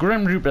 And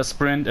Grim Reaper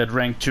Sprint at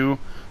rank 2.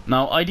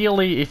 Now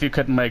ideally, if you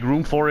could make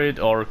room for it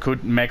or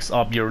could max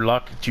up your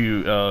luck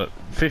to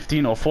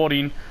 15 or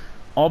 14,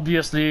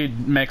 obviously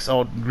max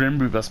out Grim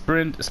Reaper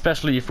Sprint,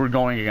 especially if we're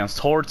going against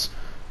hordes.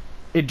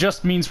 It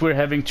just means we're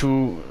having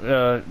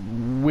to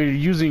we're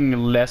using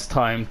less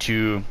time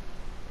to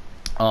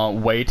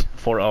wait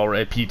for our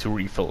AP to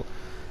refill.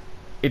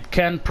 It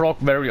can proc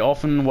very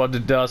often. What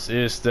it does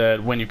is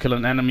that when you kill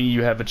an enemy,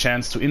 you have a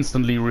chance to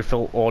instantly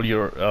refill all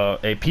your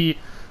AP,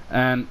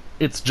 and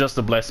it's just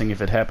a blessing if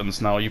it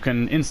happens. Now you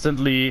can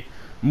instantly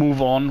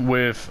move on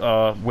with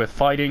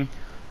fighting,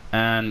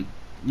 and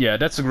yeah,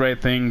 that's a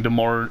great thing. The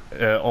more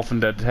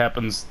often that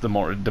happens,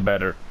 the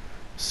better.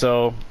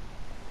 So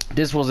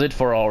this was it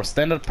for our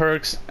standard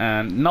perks,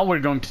 and now we're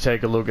going to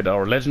take a look at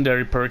our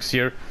legendary perks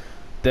here.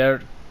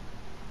 They're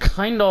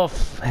kind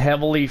of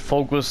heavily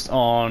focused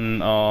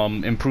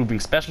on improving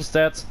special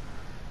stats,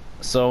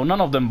 so none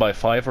of them by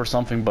 5 or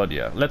something, but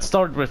yeah, let's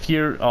start with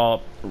here.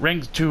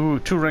 Rank 2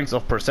 ranks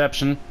of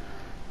perception.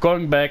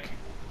 Going back,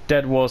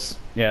 that was,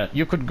 yeah,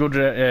 you could go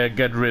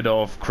get rid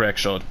of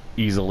Crackshot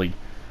easily.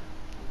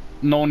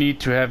 No need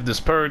to have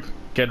this perk.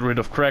 Get rid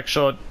of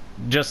Crackshot.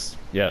 Just,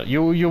 yeah,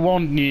 you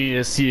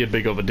won't see a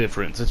big of a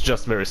difference. It's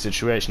just very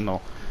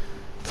situational.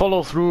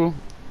 Follow through,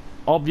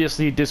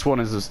 obviously this one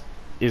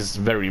is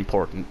very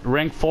important.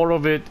 Rank 4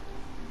 of it,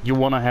 you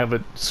want to have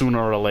it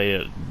sooner or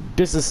later.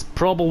 This is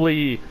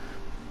probably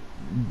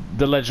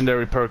the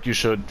legendary perk you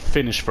should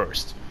finish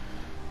first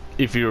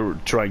if you're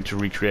trying to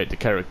recreate the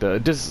character.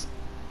 This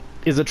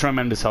is a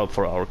tremendous help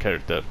for our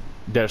character.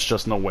 There's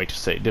just no way to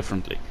say it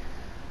differently.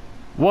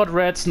 What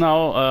rats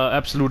now,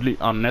 absolutely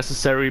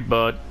unnecessary,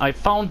 but I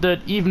found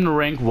that even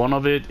rank 1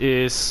 of it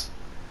is,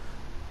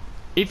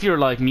 if you're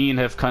like me and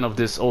have kind of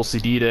this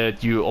OCD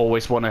that you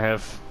always want to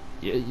have,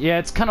 yeah,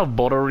 it's kind of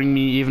bothering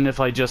me even if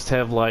I just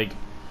have like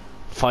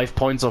 5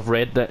 points of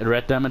red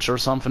damage or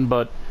something,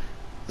 but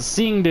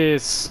seeing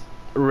this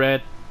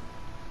red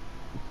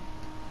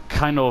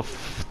kind of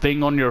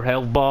thing on your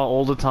health bar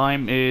all the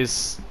time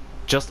is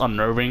just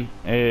unnerving.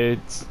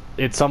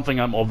 It's something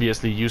I'm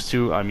obviously used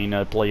to. I mean,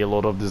 I play a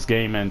lot of this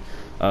game, and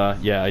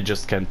yeah, I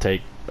just can't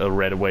take a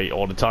red away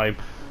all the time.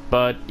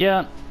 But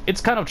yeah,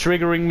 it's kind of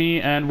triggering me,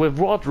 and with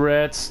Rod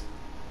Reds,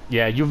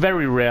 yeah, you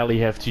very rarely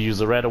have to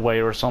use a red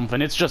away or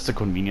something. It's just a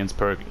convenience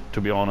perk,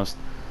 to be honest.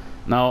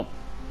 Now,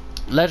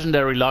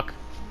 Legendary Luck,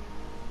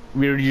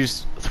 we'll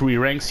use 3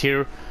 ranks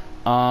here.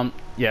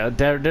 Yeah,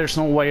 there's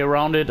no way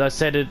around it. I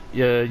said it,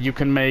 you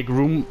can make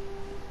room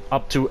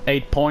up to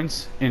 8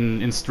 points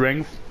in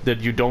strength that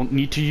you don't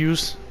need to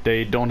use.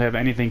 They don't have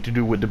anything to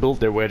do with the build.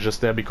 They were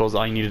just there because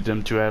I needed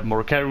them to have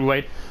more carry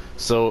weight.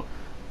 So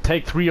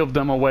take 3 of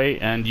them away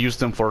and use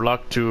them for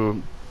luck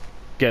to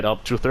get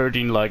up to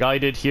 13 like I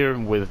did here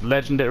with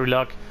Legendary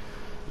Luck.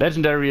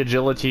 Legendary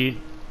Agility,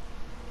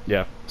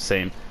 yeah,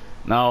 same.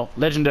 Now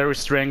Legendary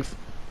Strength,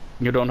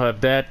 you don't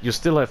have that. You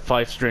still have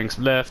 5 strengths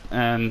left,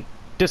 and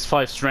this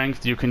 5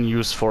 strength you can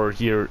use for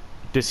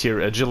this here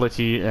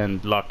Agility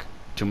and Luck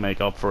to make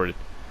up for it.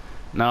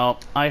 Now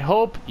I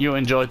hope you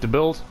enjoyed the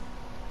build.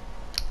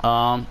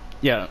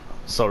 Yeah,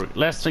 sorry,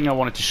 last thing I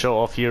wanted to show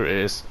off here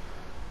is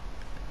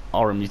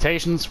our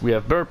mutations. We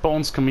have Bird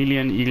Bones,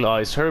 Chameleon, Eagle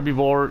Eyes,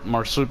 Herbivore,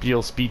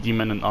 Marsupial, Speed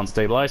Demon, and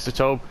Unstable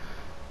Isotope.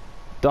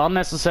 The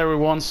unnecessary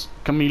ones,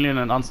 Chameleon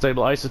and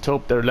Unstable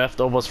Isotope, they're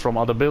leftovers from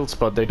other builds,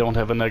 but they don't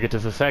have a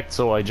negative effect,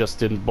 so I just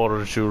didn't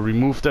bother to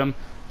remove them,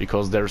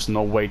 because there's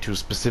no way to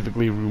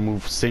specifically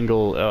remove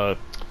single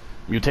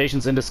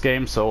mutations in this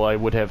game, so I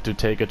would have to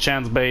take a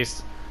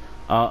chance-based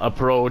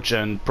approach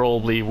and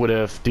probably would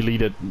have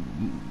deleted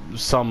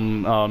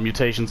some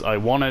mutations I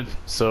wanted,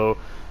 so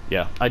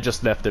yeah, I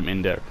just left them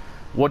in there.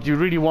 What you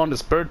really want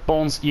is Bird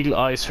Bones, Eagle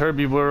Eyes,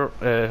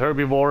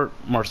 Herbivore,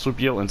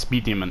 Marsupial, and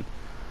Speed Demon.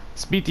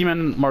 Speed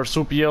Demon,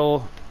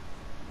 Marsupial,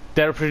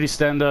 they're pretty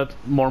standard.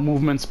 More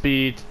movement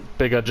speed,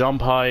 bigger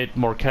jump height,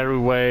 more carry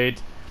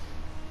weight,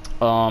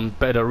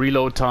 better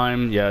reload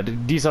time. Yeah,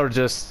 these are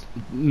just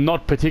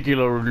not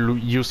particularly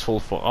useful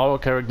for our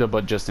character,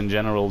 but just in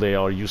general they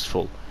are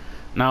useful.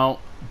 Now,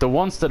 the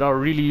ones that are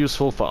really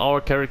useful for our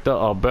character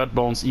are Bird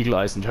Bones, Eagle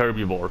Eyes, and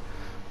Herbivore.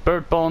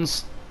 Bird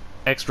Bones,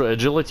 extra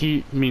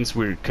agility, means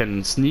we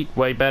can sneak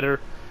way better.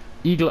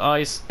 Eagle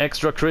Eyes,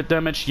 extra crit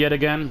damage, yet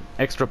again,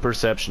 extra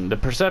perception. The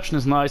perception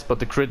is nice, but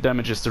the crit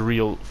damage is the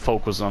real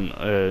focus on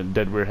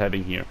that we're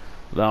having here.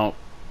 Now,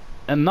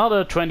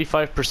 another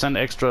 25%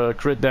 extra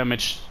crit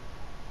damage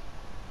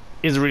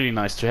is really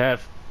nice to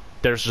have.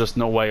 There's just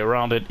no way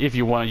around it. If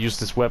you want to use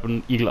this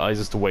weapon, Eagle Eyes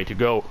is the way to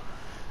go.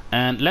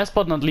 And last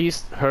but not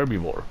least,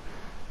 Herbivore.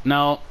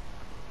 Now,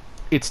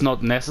 it's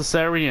not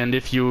necessary, and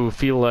if you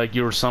feel like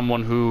you're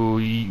someone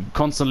who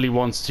constantly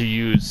wants to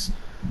use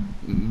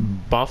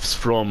buffs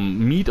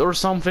from meat or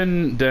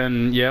something,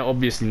 then yeah,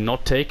 obviously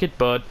not take it.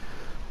 But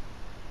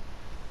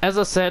as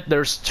I said,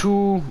 there's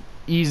two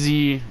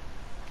easy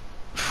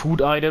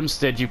food items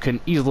that you can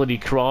easily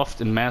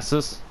craft in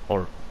masses,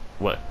 or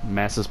well,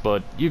 masses,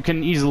 but you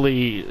can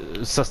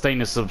easily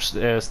sustain a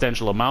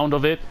substantial amount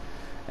of it.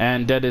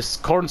 And that is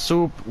corn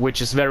soup,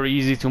 which is very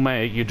easy to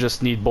make. You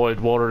just need boiled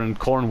water and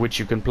corn, which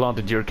you can plant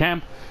at your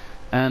camp.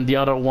 And the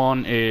other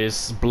one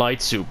is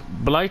blight soup.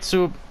 Blight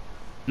soup,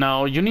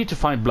 now you need to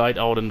find blight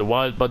out in the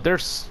wild, but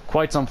there's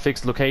quite some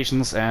fixed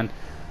locations, and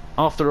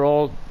after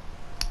all,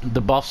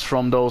 the buffs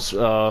from those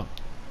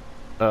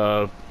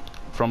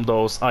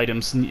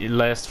items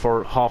last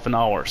for half an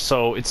hour.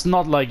 So it's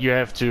not like you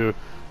have to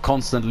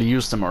constantly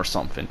use them or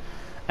something.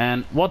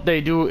 And what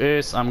they do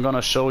is, I'm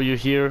gonna show you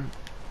here.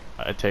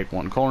 I take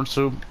one corn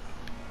soup,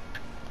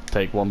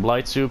 take one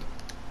blight soup,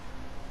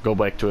 go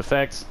back to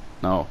effects.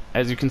 Now,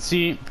 as you can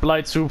see,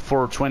 blight soup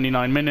for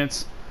 29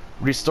 minutes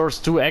restores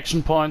 2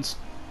 action points,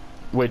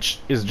 which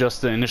is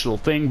just the initial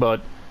thing,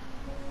 but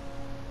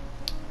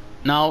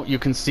now you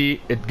can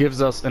see it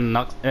gives us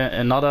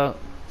another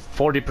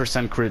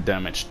 40% crit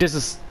damage. This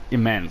is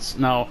immense.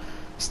 Now,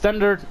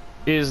 standard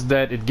is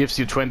that it gives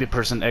you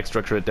 20%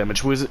 extra crit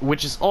damage,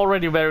 which is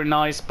already very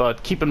nice,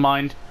 but keep in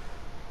mind,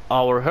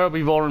 our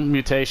Herbivore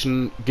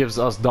mutation gives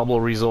us double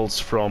results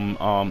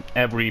from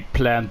every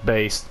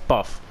plant-based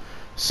buff.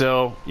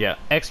 So yeah,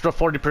 extra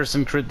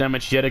 40% crit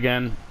damage yet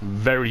again,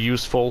 very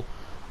useful.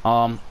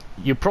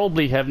 You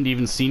probably haven't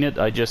even seen it.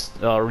 I just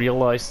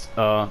realized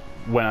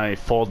when I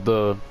fought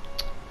the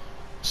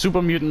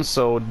super mutants,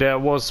 so there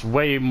was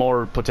way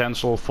more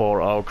potential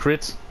for our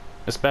crits,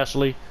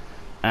 especially.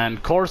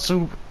 And core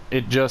soup,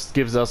 it just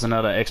gives us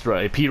another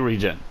extra AP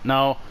regen.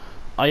 Now,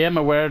 I am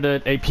aware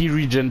that AP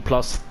regen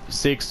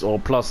 +6 or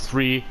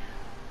 +3,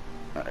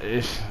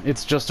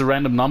 it's just a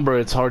random number.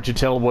 It's hard to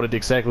tell what it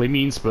exactly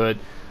means, but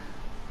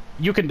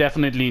you can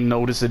definitely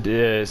notice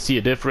it, see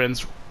a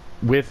difference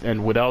with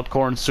and without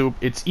corn soup.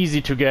 It's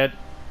easy to get.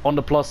 On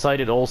the plus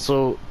side, it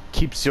also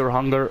keeps your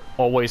hunger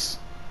always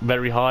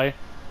very high.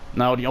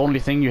 Now, the only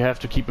thing you have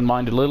to keep in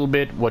mind a little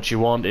bit, what you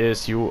want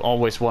is you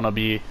always want to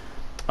be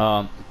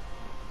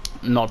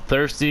not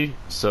thirsty.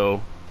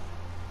 So,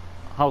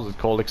 how's it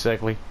called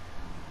exactly?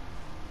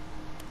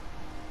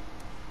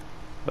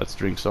 Let's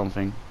drink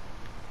something.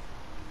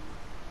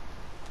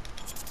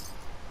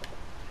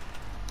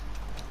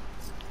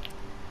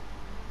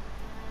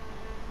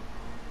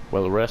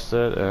 Well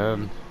rested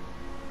and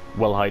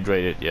well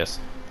hydrated, yes.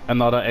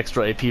 Another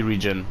extra AP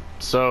regen.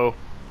 So,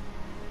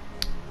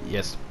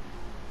 yes.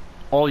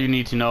 All you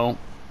need to know.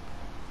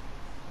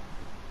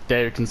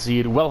 There you can see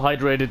it. Well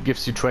hydrated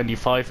gives you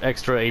 25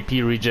 extra AP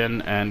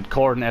regen, and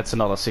corn adds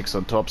another 6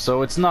 on top.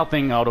 So it's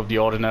nothing out of the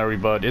ordinary,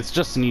 but it's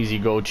just an easy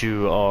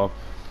go-to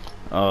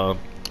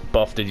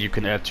buff that you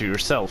can add to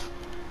yourself.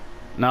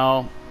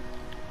 Now,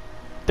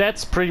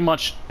 that's pretty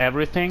much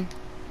everything.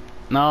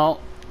 Now,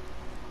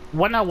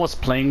 when I was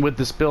playing with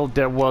this build,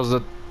 there was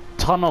a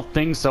ton of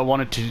things I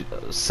wanted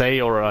to say,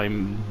 or I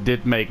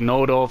did make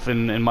note of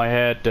in my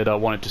head that I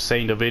wanted to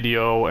say in the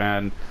video,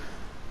 and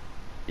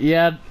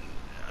yeah,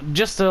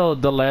 just the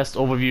last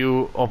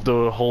overview of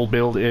the whole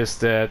build is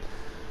that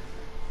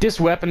this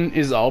weapon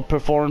is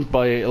outperformed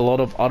by a lot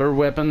of other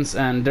weapons,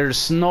 and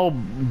there's no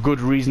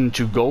good reason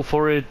to go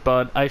for it,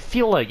 but I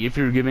feel like if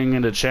you're giving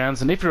it a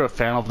chance, and if you're a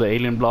fan of the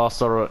Alien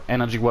Blaster or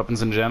energy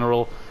weapons in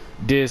general,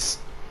 this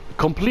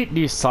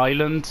completely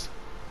silent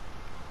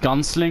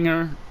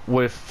gunslinger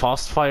with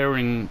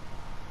fast-firing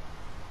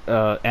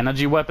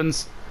energy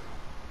weapons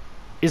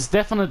is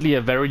definitely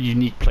a very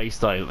unique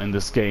playstyle in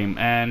this game.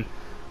 And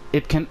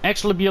it can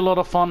actually be a lot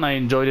of fun. I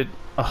enjoyed it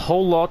a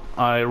whole lot.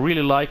 I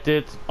really liked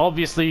it.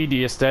 Obviously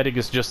the aesthetic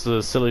is just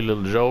a silly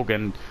little joke,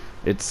 and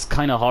it's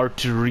kind of hard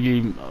to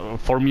really,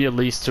 for me at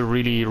least, to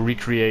really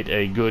recreate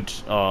a good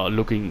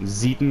looking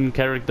Zetan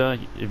character,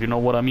 if you know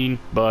what I mean.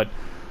 But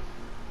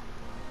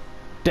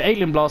the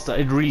Alien Blaster,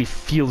 it really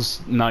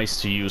feels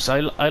nice to use.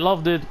 I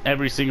loved it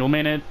every single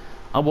minute.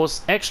 I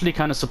was actually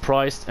kind of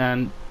surprised,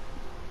 and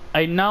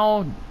I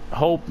now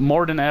hope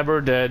more than ever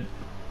that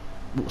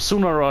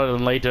sooner rather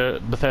than later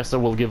Bethesda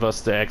will give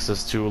us the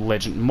access to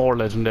more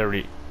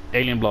legendary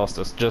Alien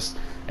Blasters, just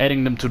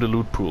adding them to the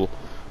loot pool.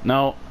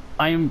 Now,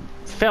 I'm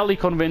fairly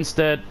convinced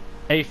that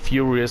a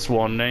Furious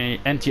one, a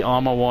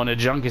anti-armor one, a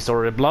Junkies,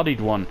 or a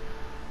Bloodied one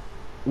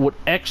would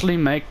actually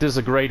make this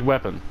a great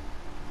weapon.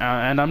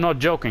 And I'm not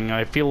joking.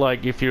 I feel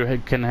like if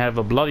you can have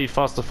a bloody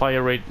faster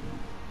fire rate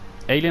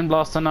Alien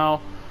Blaster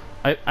now,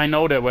 I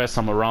know there were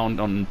some around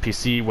on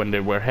PC when they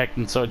were hacked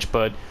and such,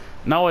 but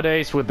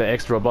nowadays with the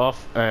extra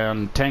buff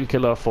and tank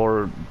killer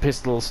for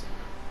pistols,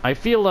 I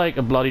feel like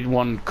a bloodied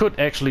one could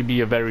actually be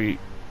a very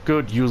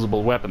good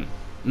usable weapon.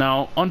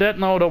 Now, on that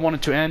note, I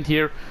wanted to end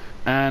here,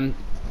 and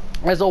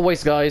as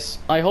always guys,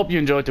 I hope you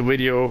enjoyed the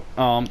video.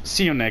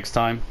 See you next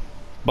time.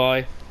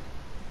 Bye.